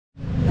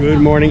Good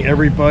morning,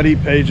 everybody.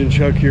 Paige and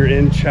Chuck here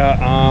in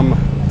Cha'am,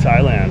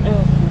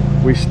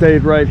 Thailand. We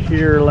stayed right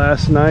here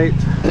last night.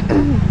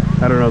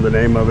 I don't know the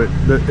name of it.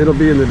 It'll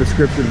be in the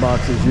description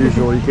box as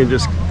usual. You can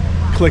just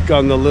click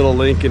on the little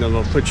link and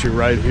it'll put you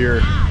right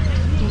here.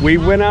 We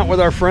went out with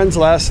our friends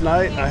last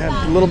night. I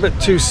had a little bit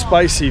too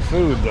spicy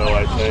food though,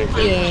 I think.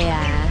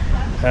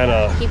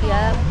 Keep you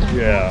up.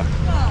 Yeah.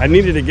 I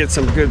needed to get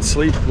some good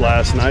sleep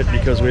last night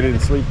because we didn't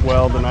sleep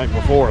well the night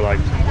before. Like,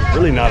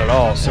 really not at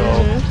all. So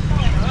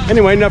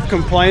anyway, enough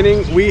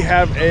complaining. We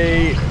have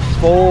a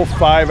full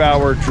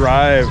 5-hour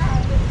drive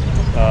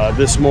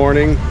this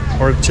morning,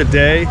 or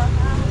today.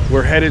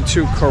 We're headed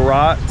to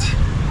Karat.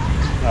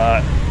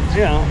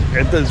 You know,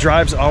 the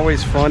drive's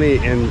always funny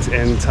in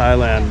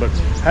Thailand, but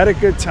had a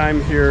good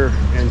time here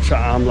in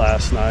Cha'am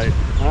last night.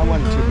 That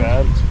wasn't too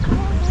bad.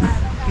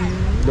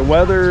 The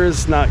weather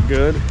is not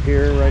good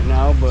here right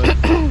now, but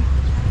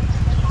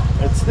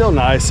it's still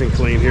nice and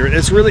clean here.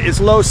 It's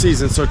low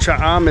season, so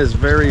Cha'am is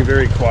very,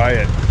 very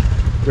quiet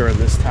during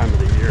this time of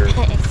the year.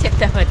 Except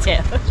the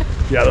hotel.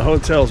 Yeah, the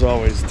hotel's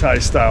always Thai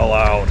style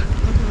loud.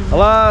 A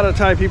lot of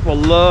Thai people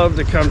love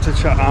to come to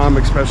Cha'am,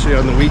 especially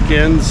on the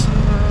weekends.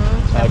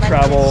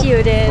 Travel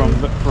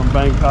from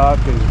Bangkok,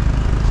 and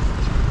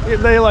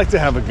they like to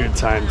have a good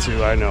time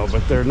too, I know,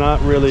 but they're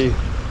not really...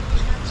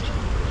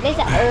 These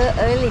are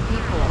early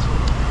people,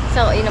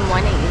 so in the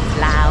morning it's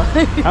loud.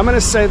 I'm going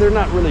to say they're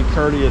not really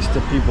courteous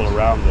to people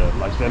around them.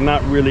 Like, they're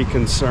not really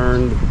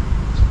concerned.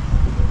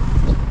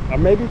 Or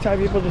maybe Thai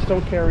people just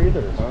don't care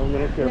either. Huh? They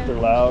don't care if they're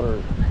loud,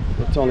 or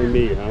it's only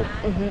me, huh?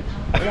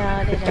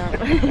 No, they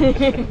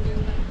don't.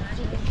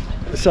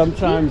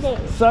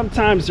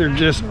 Sometimes they're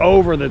just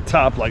over the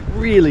top, like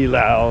really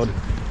loud,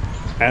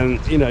 and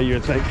you know, you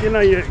think, you know,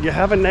 you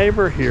have a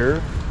neighbor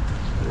here,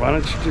 why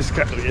don't you just,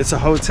 it's a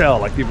hotel,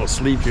 like people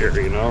sleep here,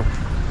 you know.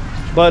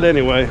 But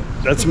anyway,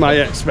 that's my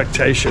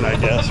expectation, I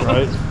guess,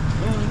 right,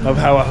 of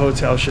how a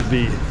hotel should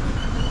be,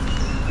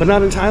 but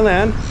not in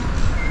Thailand.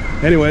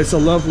 Anyway, it's a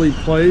lovely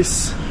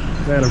place.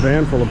 We had a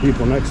van full of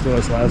people next to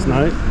us last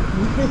night.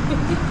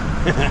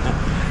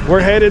 We're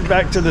headed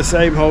back to the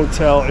same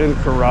hotel in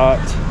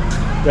Karat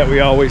that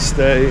we always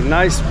stay.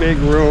 Nice big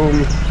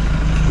room,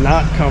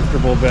 not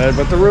comfortable bed,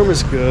 but the room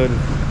is good.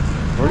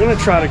 We're gonna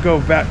try to go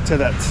back to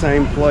that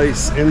same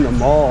place in the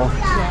mall.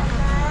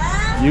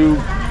 Yeah. You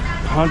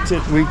hunt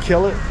it, we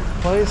kill it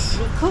place?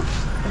 We cook.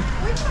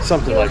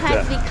 Something like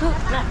that. We cook,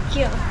 not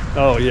kill.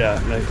 Oh yeah,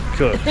 they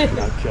cook,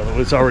 not kill it.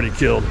 It's already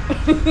killed.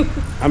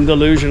 I'm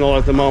delusional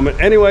at the moment.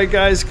 Anyway,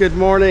 guys, good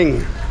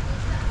morning.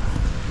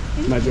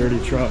 My dirty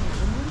truck.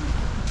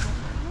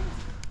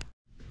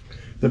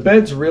 The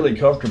bed's really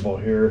comfortable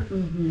here.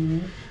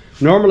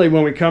 Normally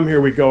when we come here,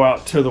 we go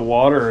out to the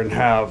water and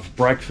have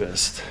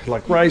breakfast,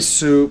 like rice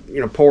soup, you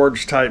know,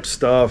 porridge type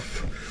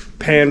stuff,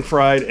 pan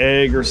fried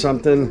egg or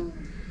something.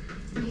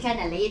 You kind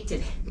of late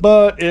today.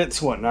 But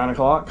it's what, 9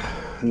 o'clock?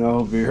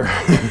 No beer.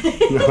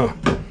 No.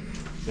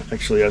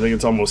 Actually, I think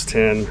it's almost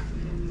 10.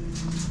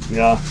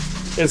 Yeah,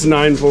 it's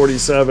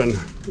 9:47.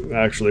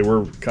 Actually,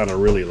 we're kind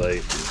of really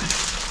late.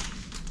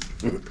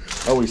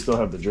 Oh, we still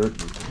have the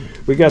jerky.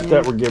 We got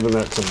that. We're giving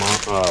that to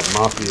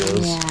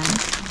mafias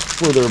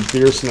for their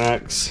beer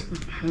snacks.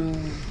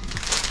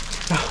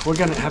 We're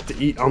gonna have to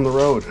eat on the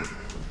road.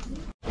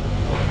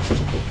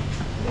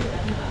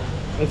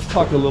 Let's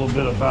talk a little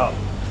bit about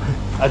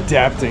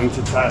adapting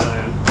to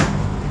Thailand.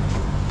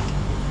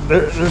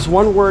 There's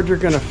one word you're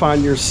gonna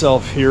find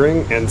yourself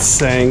hearing and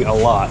saying a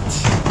lot.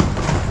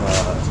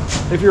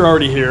 If you're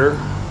already here,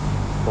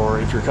 or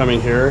if you're coming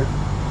here,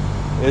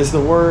 is the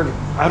word,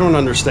 I don't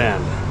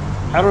understand.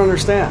 I don't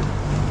understand.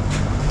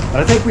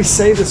 But I think we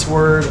say this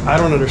word, I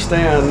don't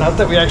understand, not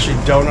that we actually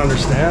don't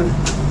understand,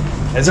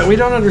 is that we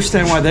don't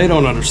understand why they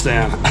don't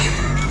understand.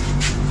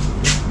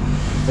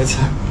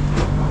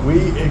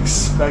 We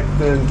expect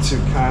them to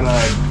kind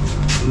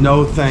of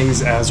know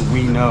things as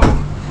we know.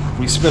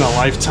 We spend a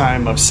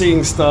lifetime of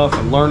seeing stuff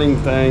and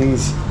learning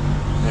things,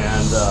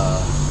 and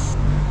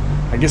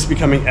I guess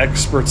becoming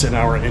experts in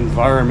our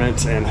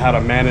environment and how to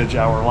manage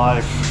our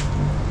life.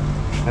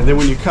 And then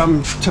when you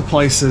come to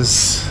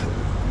places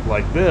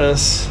like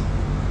this,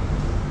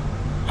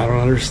 I don't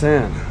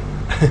understand.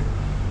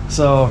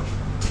 So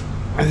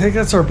I think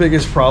that's our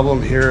biggest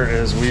problem here,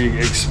 is we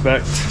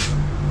expect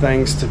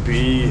things to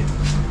be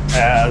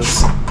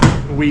as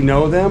we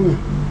know them,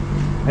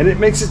 and it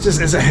makes it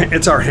just,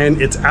 it's our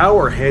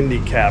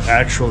handicap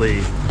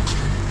actually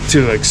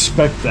to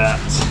expect that.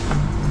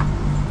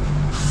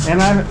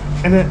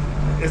 And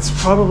it's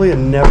probably a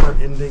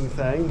never-ending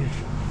thing,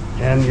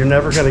 and you're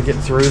never going to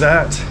get through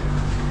that.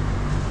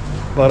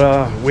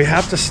 But we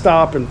have to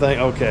stop and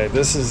think, okay,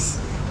 this is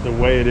the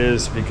way it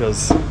is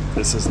because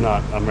this is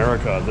not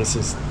America, this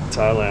is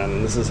Thailand,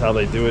 and this is how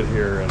they do it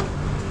here, and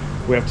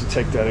we have to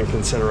take that in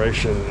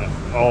consideration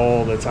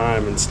all the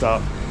time and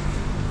stop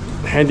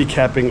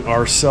handicapping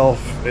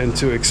ourselves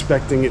into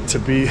expecting it to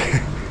be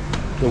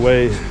the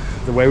way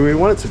we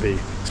want it to be.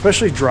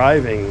 Especially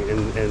driving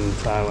in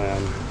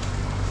Thailand.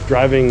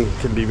 Driving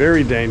can be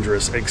very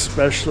dangerous,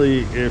 especially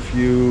if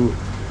you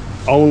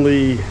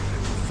only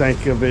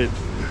think of it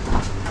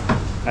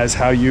as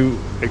how you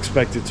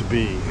expect it to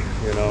be.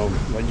 You know,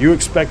 like you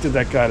expected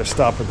that guy to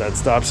stop at that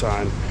stop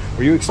sign,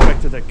 or you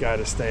expected that guy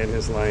to stay in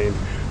his lane,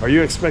 or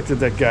you expected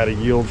that guy to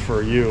yield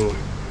for you.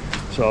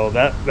 So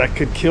that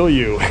could kill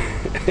you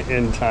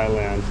in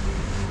Thailand.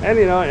 And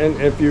you know,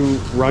 and if you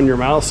run your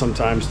mouth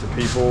sometimes to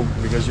people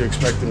because you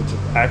expect them to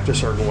act a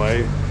certain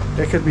way,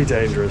 it could be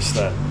dangerous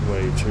that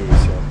way too.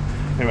 So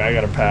anyway, I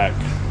gotta pack.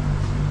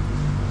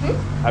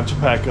 I have to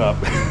pack up.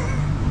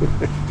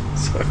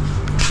 So,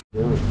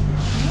 yeah.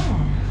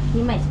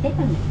 You might step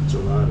on it. It's a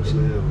lot of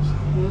snails.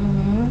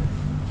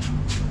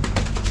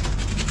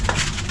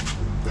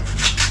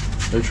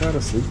 They try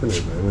to sleep in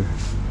it, baby.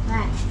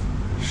 Right.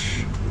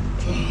 Shh.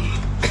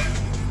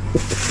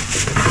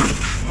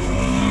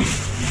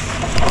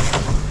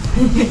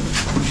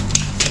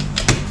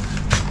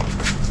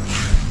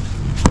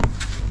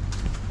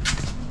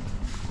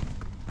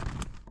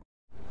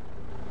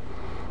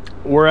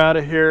 We're out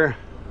of here.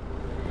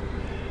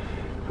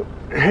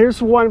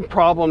 Here's one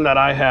problem that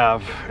I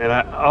have, and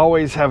I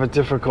always have a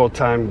difficult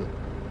time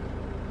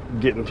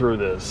getting through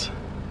this.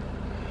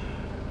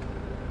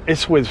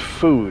 It's with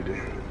food.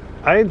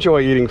 I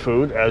enjoy eating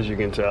food, as you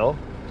can tell.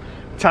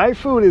 Thai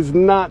food is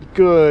not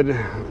good.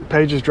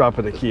 Paige is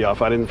dropping the key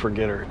off. I didn't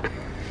forget her.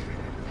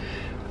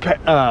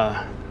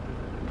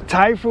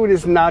 Thai food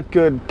is not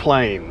good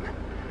plain.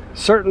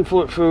 Certain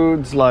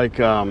foods like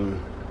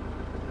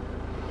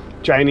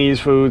Chinese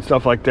food,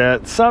 stuff like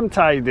that. Some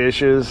Thai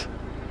dishes.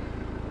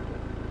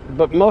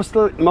 But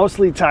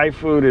mostly Thai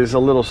food is a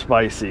little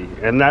spicy,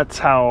 and that's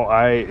how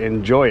I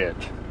enjoy it.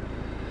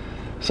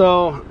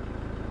 So,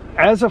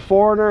 as a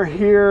foreigner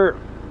here,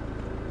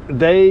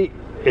 they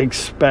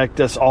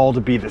expect us all to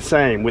be the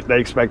same.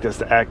 They expect us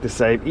to act the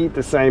same, eat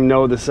the same,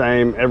 know the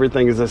same.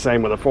 Everything is the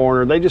same with a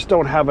foreigner. They just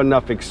don't have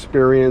enough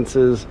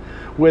experiences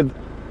with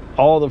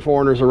all the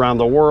foreigners around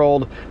the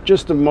world,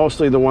 just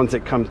mostly the ones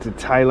that come to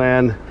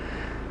Thailand.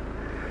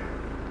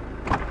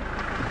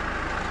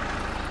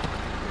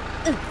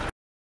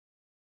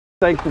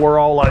 I think we're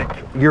all like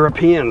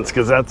Europeans,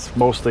 because that's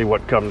mostly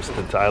what comes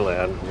to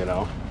Thailand, you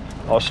know,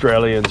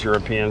 Australians,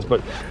 Europeans,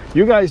 but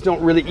you guys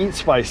don't really eat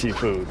spicy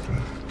food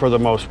for the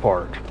most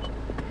part.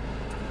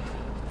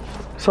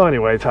 So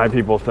anyway, Thai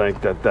people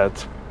think that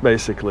that's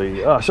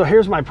basically, so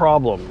here's my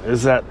problem,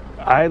 is that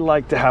I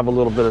like to have a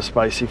little bit of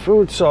spicy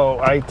food,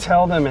 so I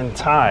tell them in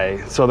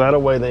Thai, so that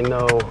way they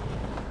know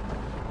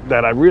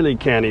that I really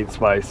can't eat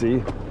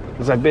spicy,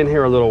 because I've been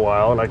here a little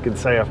while and I can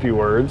say a few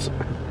words.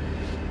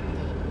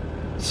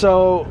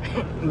 So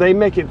they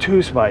make it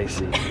too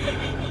spicy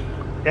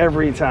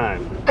every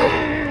time.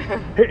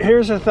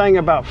 Here's the thing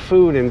about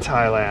food in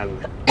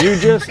Thailand. You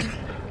just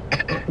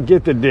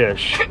get the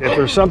dish. If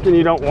there's something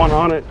you don't want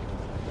on it,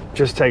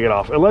 just take it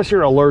off. Unless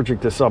you're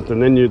allergic to something,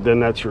 then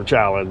that's your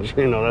challenge.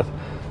 You know,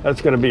 that's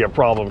going to be a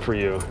problem for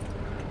you.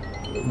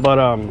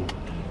 But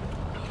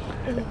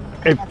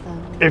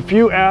if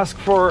you ask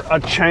for a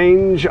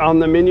change on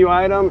the menu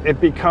item, it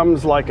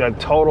becomes like a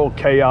total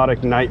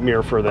chaotic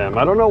nightmare for them.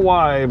 I don't know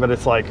why, but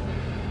it's like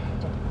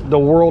the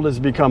world has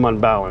become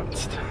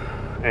unbalanced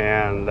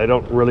and they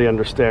don't really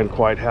understand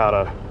quite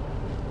how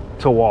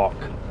to walk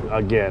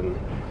again.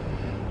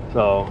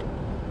 So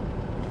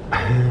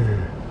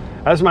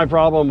that's my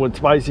problem with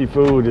spicy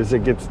food, is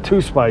it gets too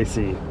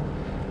spicy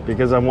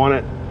because I want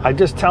it. I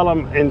just tell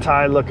them in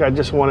Thai, look, I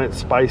just want it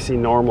spicy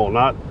normal,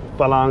 not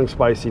Phalang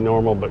spicy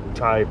normal, but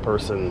Thai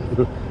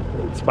person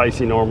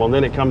spicy normal, and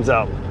then it comes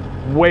out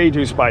way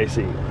too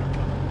spicy.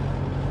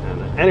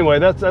 And anyway,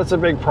 that's a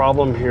big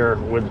problem here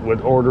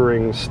with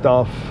ordering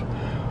stuff.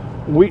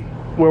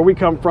 Where we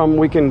come from,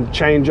 we can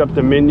change up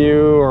the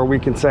menu, or we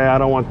can say I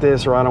don't want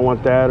this, or I don't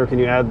want that, or can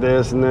you add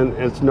this, and then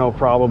it's no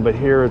problem. But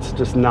here it's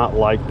just not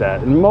like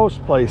that in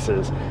most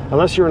places,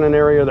 unless you're in an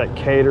area that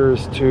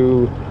caters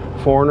to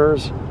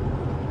foreigners.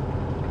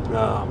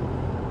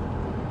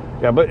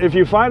 Yeah, but if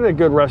you find a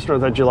good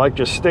restaurant that you like,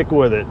 just stick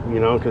with it, you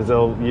know, because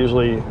they'll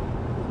usually,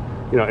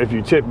 you know, if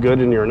you tip good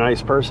and you're a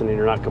nice person and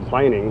you're not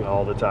complaining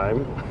all the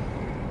time,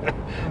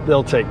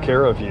 they'll take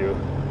care of you.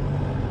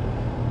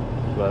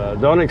 But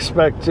don't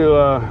expect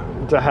to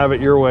have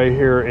it your way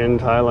here in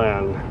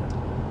Thailand.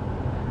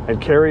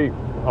 And carry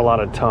a lot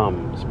of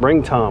Tums.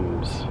 Bring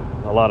Tums.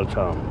 A lot of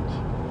Tums.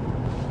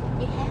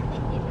 You have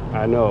it.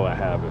 I know I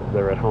have it.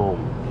 They're at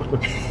home.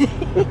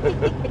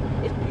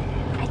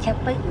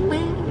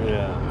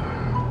 Yeah.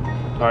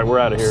 All right, we're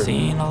out of here.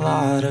 Seen a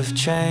lot of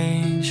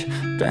change,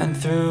 been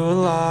through a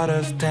lot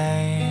of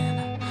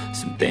pain.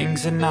 Some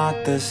things are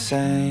not the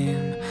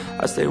same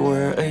as they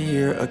were a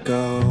year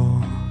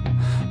ago,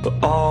 but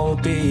all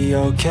will be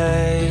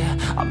okay.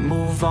 I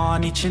move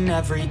on each and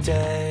every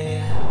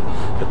day.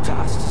 The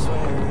past is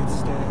where it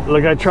stays.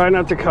 Look, I try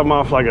not to come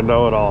off like a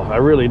know-it-all. I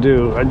really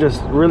do. I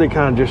just really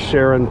kind of just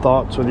sharing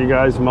thoughts with you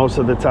guys most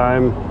of the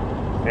time,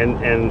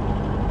 and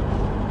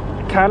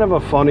kind of a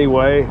funny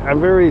way. I'm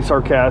very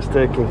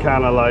sarcastic and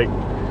kind of like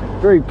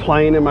very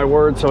plain in my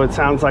words, so it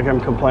sounds like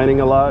I'm complaining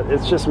a lot.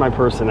 It's just my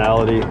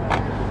personality.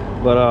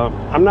 But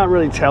I'm not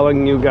really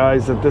telling you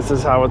guys that this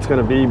is how it's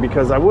going to be,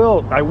 because I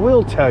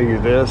will tell you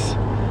this.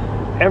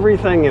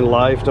 Everything in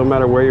life, no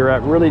matter where you're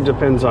at, really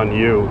depends on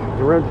you.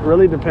 It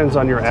really depends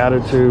on your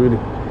attitude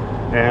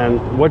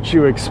and what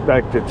you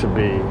expect it to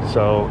be.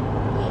 So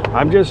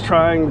I'm just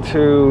trying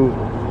to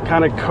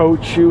kind of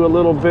coach you a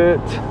little bit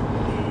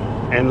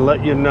and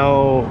let you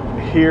know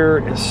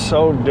here is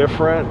so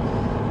different,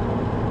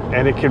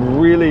 and it can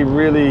really,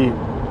 really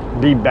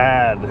be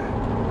bad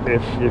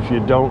if you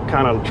don't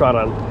kind of try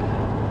to.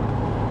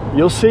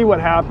 You'll see what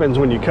happens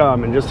when you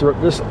come, and just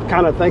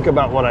kind of think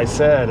about what I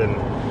said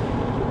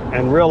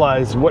and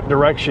realize what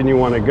direction you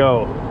want to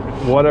go,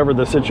 whatever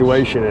the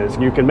situation is.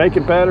 You can make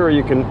it better, or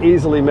you can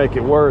easily make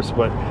it worse,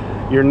 but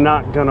you're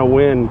not gonna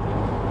win.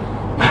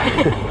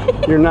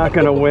 You're not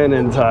gonna win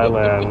in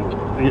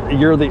Thailand.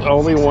 You're the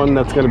only one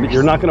that's gonna be.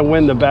 You're not gonna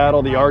win the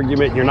battle, the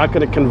argument. You're not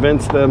gonna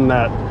convince them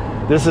that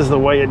this is the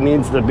way it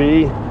needs to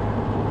be.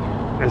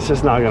 It's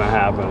just not gonna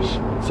happen.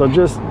 So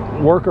just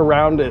work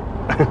around it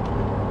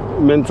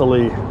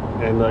mentally,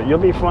 and you'll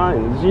be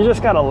fine. You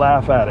just gotta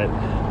laugh at it.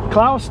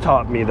 Klaus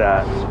taught me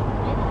that.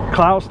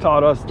 Klaus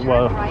taught us,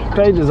 well,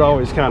 Paige is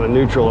always kind of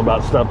neutral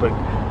about stuff, but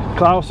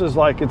Klaus is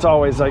like, it's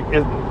always like,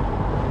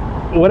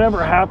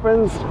 whatever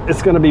happens,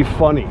 it's going to be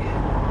funny.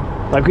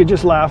 Like, we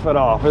just laugh it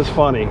off. It's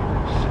funny.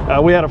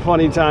 We had a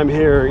funny time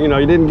here. You know,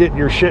 you didn't get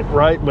your shit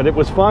right, but it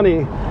was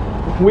funny.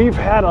 We've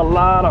had a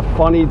lot of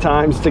funny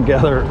times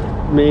together.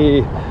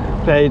 Me,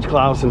 Paige,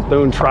 Klaus, and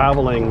Thune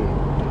traveling.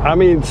 I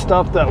mean,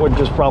 stuff that would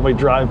just probably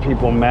drive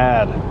people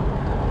mad.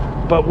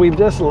 But we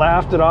just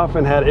laughed it off,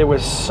 and it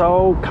was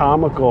so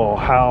comical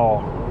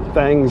how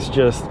things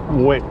just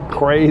went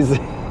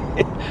crazy.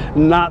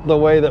 Not the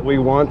way that we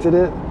wanted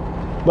it,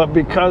 but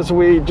because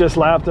we just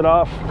laughed it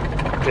off,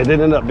 it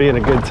ended up being a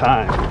good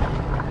time.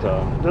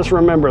 So just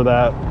remember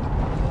that.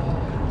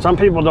 Some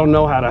people don't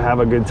know how to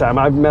have a good time.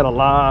 I've met a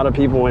lot of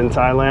people in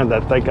Thailand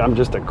that think I'm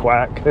just a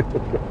quack.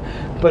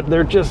 But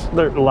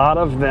a lot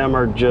of them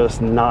are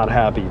just not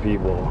happy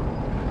people.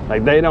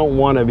 Like, they don't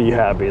want to be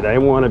happy. They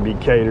want to be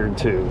catered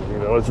to. You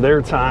know, it's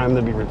their time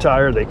to be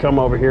retired. They come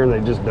over here and they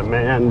just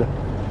demand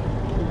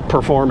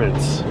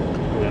performance,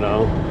 you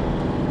know.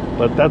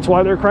 But that's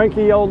why they're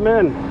cranky old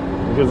men,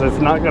 because it's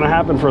not going to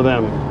happen for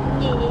them.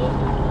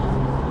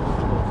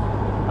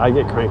 I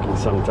get cranky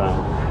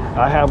sometimes.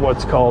 I have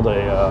what's called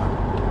a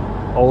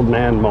old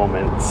man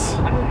moments.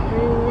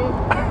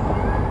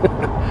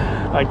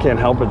 I can't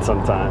help it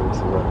sometimes.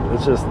 But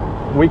it's just,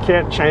 we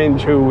can't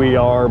change who we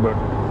are, but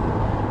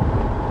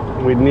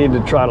we need to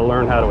try to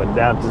learn how to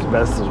adapt as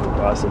best as we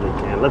possibly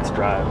can. Let's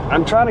drive.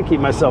 I'm trying to keep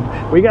myself,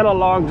 we got a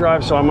long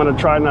drive, so I'm going to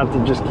try not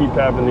to just keep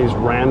having these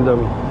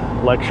random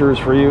lectures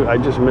for you. I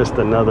just missed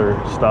another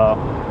stop.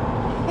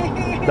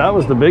 That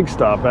was the big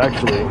stop,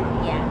 actually.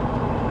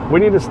 Yeah.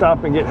 We need to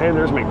stop and get, hey,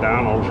 there's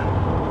McDonald's.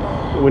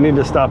 We need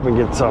to stop and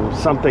get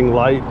something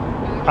light.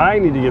 I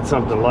need to get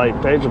something light.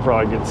 Paige will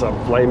probably get some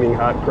flaming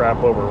hot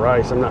crap over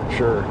rice. I'm not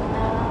sure.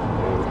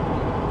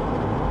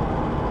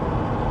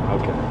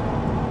 Okay.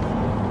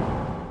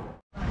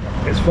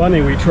 It's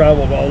funny, we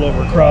traveled all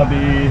over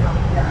Krabi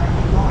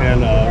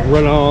and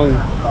Ranong,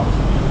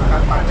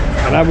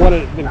 and I've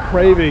been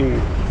craving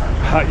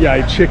hot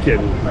yai chicken,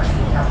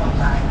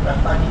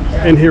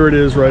 and here it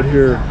is right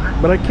here,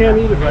 but I can't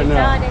eat it right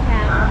now. They have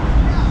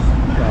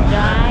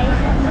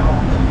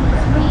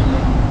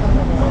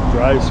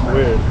Dry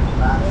squid.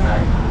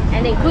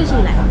 And then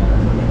cushion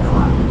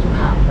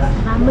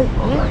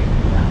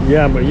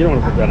Yeah, but you don't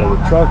want to put that in the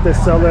truck. They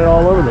sell that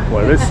all over the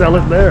place. They sell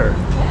it there.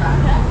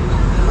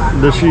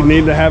 Does she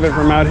need to have it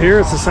from out here?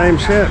 It's the same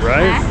shit,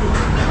 right?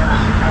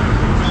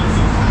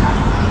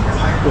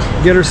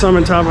 Just get her some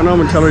in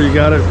ThatPhanom and tell her you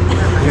got it.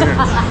 Here.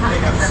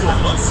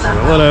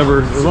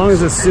 Whatever. As long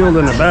as it's sealed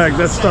in the bag,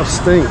 that stuff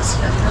stinks.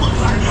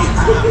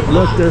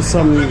 Look, there's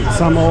some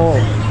oil.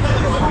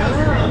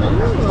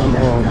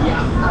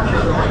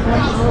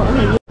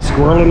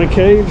 Squirrel in a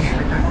cage?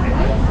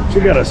 She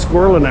got a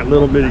squirrel in that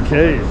little bitty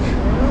cage.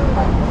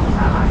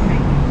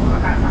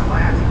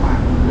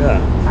 Yeah.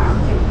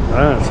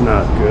 That's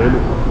not good.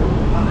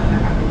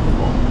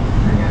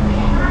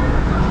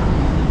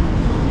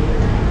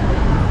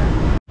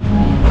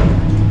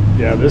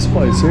 Yeah, this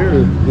place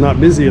here, not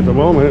busy at the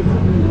moment.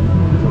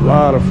 A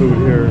lot of food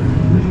here.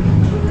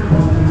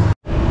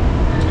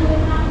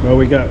 Well,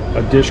 we got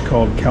a dish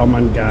called khao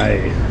man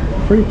gai.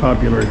 Pretty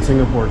popular in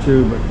Singapore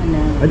too, but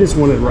I just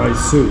wanted rice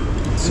soup,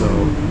 so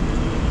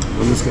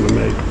I'm just gonna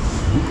make.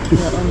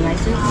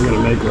 I'm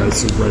gonna make rice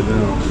soup right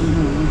now.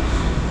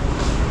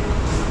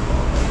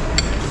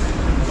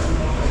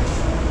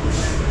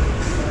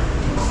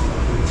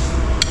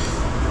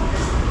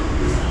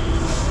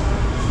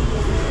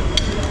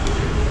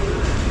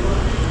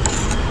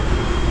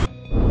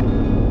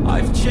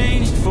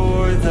 Changed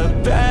for the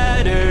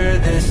better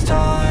this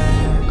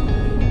time.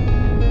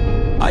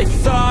 I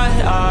thought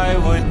I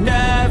would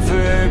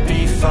never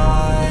be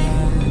fine.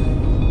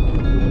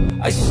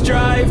 I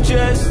strive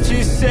just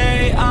to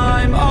say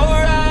I'm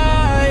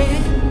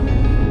alright,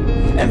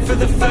 and for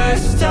the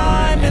first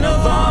time in a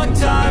long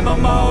time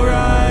I'm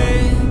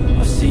alright.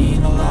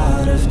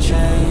 of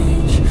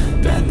change,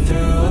 been through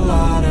a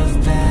lot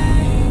of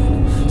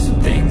pain.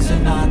 Some things are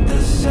not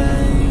the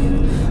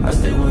same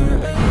as they were.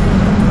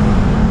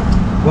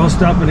 Well,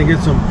 stopping to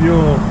get some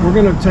fuel. We're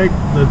gonna take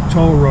the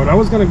toll road. I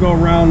was gonna go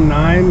around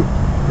 9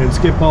 and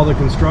skip all the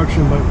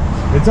construction, but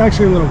it's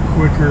actually a little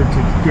quicker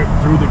to get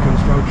through the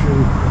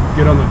construction,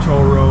 get on the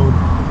toll road,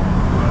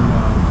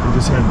 and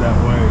just head that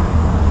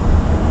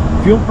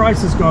way. Fuel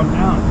price has gone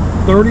down.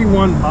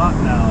 31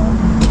 baht now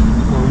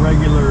for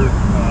regular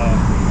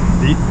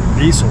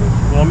diesel,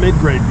 well,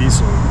 mid-grade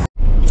diesel.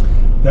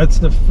 That's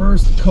the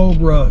first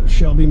Cobra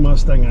Shelby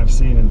Mustang I've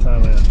seen in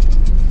Thailand.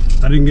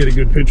 I didn't get a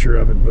good picture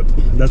of it, but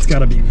that's got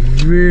to be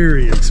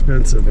very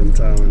expensive in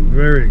Thailand.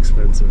 Very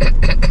expensive.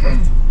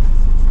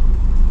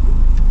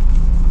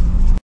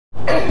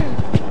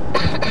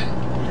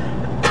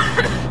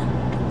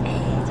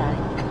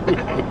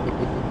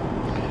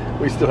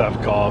 We still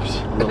have coughs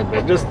a little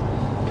bit. Just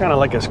kind of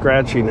like a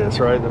scratchiness,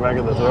 right? In the back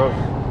of the throat.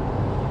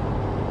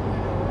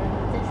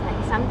 Just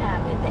like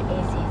sometimes with the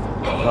AC.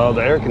 Oh,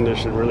 the air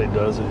conditioning really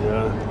does it,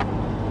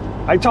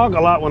 yeah. I talk a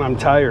lot when I'm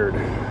tired.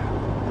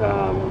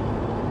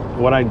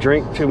 When I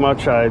drink too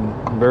much,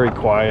 I'm very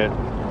quiet.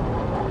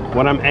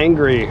 When I'm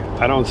angry,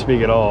 I don't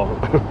speak at all.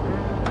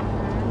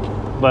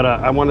 But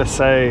I want to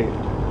say,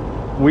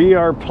 we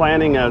are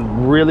planning a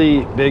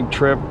really big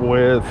trip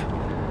with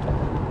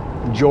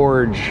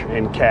George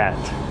and Kat.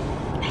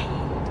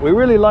 We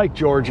really like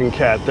George and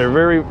Kat. They're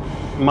very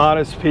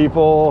modest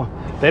people.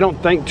 They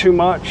don't think too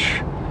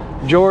much.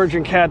 George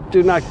and Kat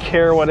do not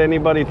care what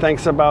anybody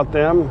thinks about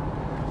them.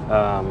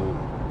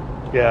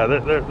 Yeah,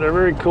 they're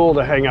very cool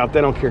to hang out.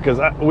 They don't care, because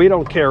we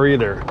don't care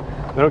either.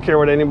 We don't care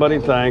what anybody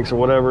thinks or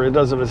whatever.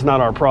 It's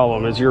not our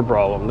problem. It's your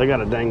problem. They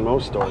got a dang Mo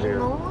store here.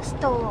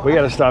 We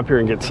got to stop here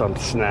and get some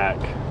snack.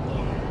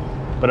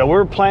 But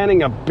we're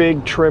planning a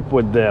big trip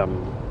with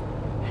them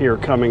here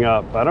coming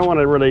up. I don't want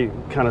to really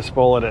kind of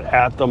spoil it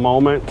at the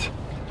moment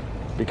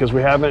because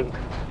we haven't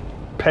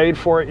paid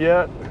for it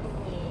yet.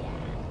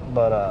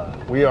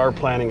 But we are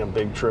planning a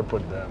big trip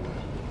with them.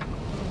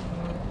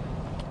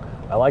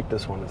 I like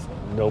this one. There's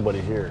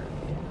nobody here.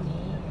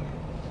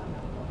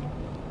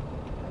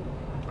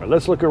 All right,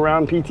 let's look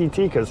around PTT,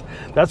 because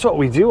that's what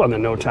we do on the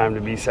No Time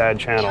to Be Sad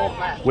channel.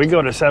 We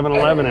go to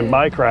 7-Eleven and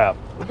buy crap.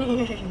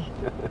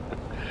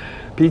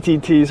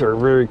 PTTs are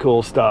very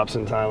cool stops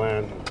in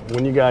Thailand.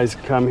 When you guys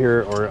come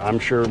here, or I'm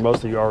sure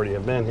most of you already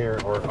have been here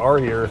or are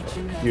here,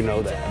 you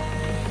know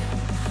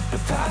that. The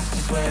past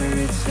is where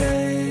it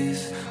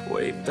stays,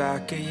 way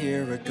back a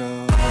year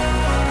ago.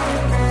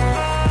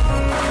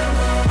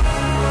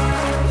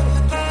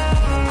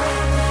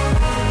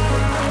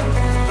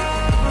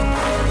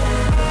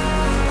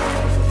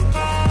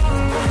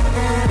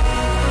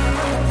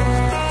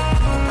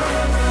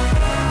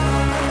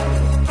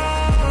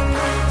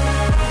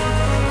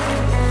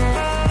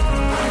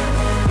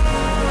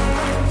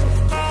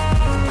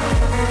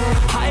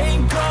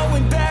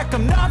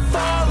 I'm not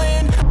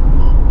falling.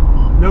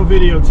 No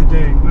video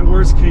today. My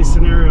worst case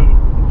scenario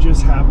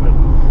just happened.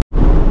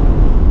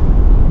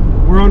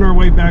 We're on our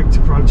way back to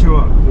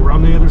Prachuap. We're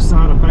on the other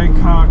side of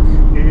Bangkok,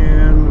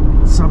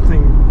 and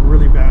something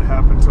really bad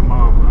happened to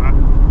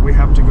Mom. We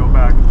have to go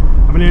back.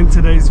 I'm gonna end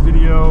today's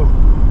video.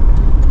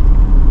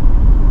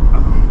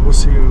 We'll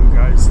see you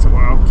guys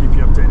tomorrow. I'll keep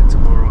you updated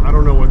tomorrow. I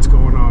don't know what's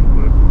going on,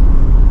 but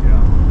yeah.